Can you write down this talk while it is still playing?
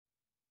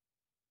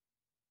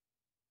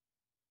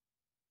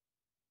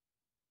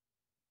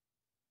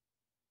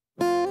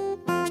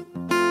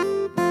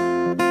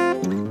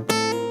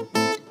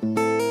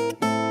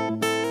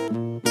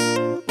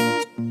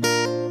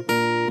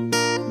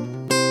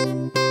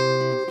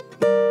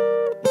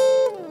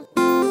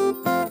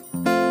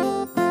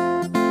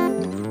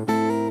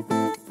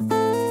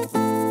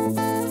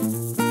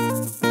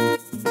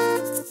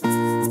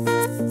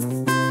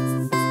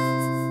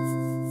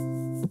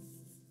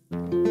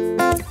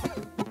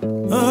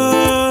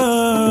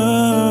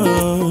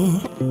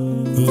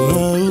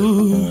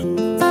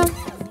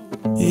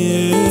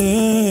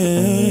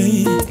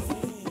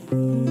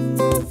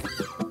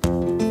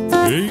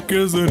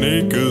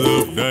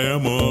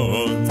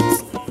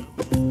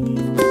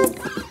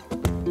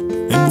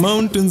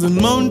mountains and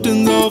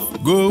mountains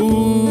of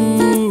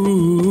gold,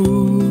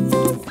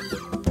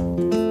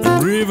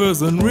 and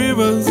rivers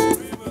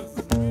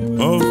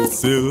of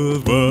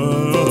silver,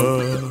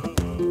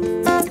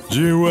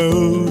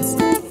 jewels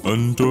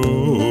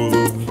untold,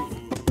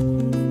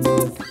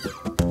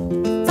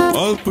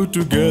 all put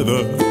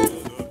together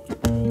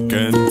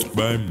can't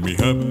buy me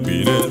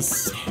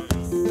happiness.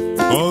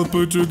 All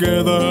put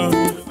together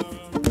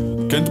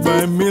can't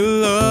buy me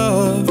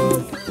love.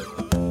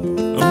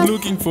 I'm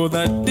looking for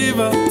that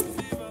diva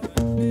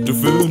to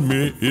fill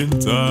me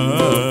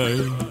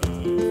inside.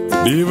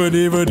 Diva,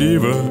 diva,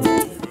 diva,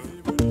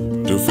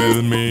 to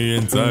fill me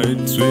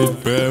inside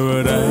sweet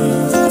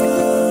paradise.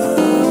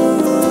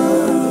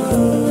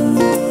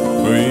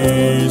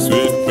 Hey,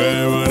 sweet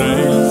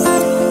paradise.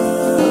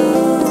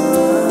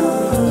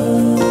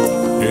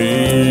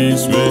 Hey,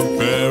 sweet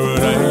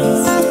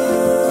paradise.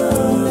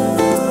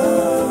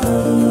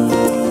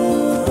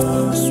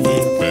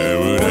 Sweet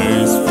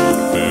paradise, sweet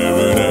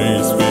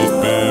paradise, sweet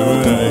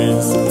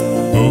paradise.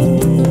 Oh.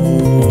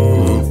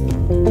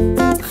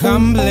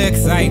 Complex,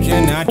 I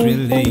cannot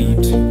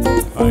relate.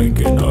 I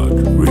cannot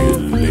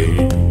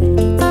relate.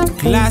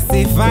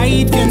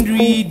 Classified, can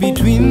read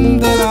between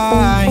the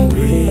lines.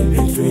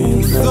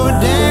 So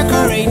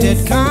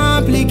decorated,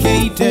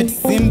 complicated,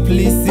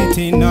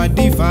 simplicity not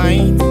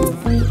defined.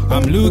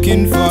 I'm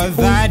looking for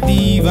that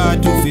diva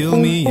to fill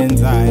me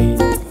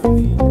inside.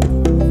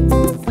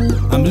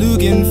 I'm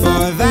looking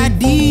for that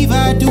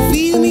diva to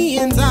fill me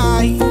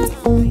inside.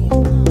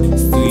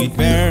 Sweet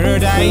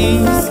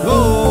paradise,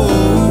 oh,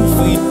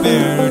 sweet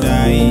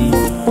paradise.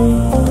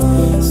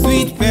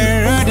 Sweet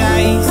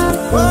paradise,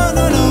 oh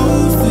no no,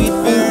 sweet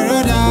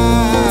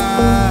paradise.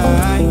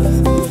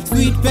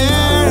 Sweet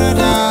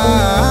paradise.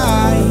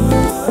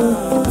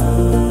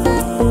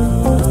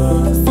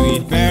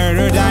 Sweet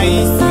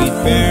paradise, sweet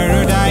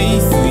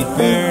paradise, sweet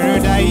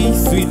paradise,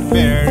 sweet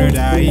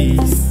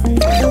paradise.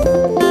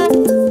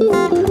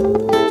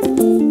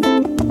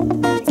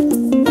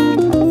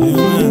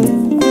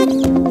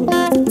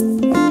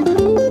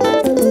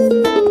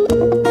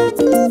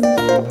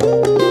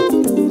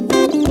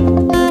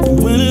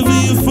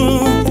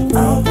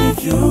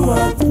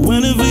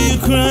 Whenever you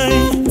cry,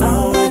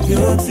 I'll wipe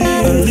your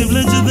tears. I'll live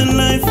larger than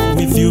life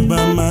with you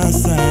by my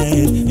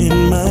side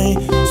in my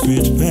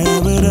sweet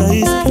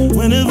paradise.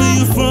 Whenever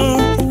you fall,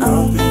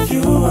 I'll pick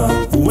you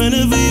up.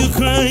 Whenever you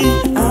cry,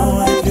 I'll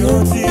wipe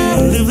your tears.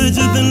 I'll live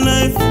larger than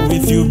life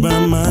with you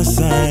by my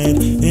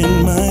side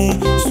in my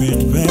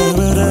sweet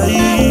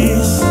paradise.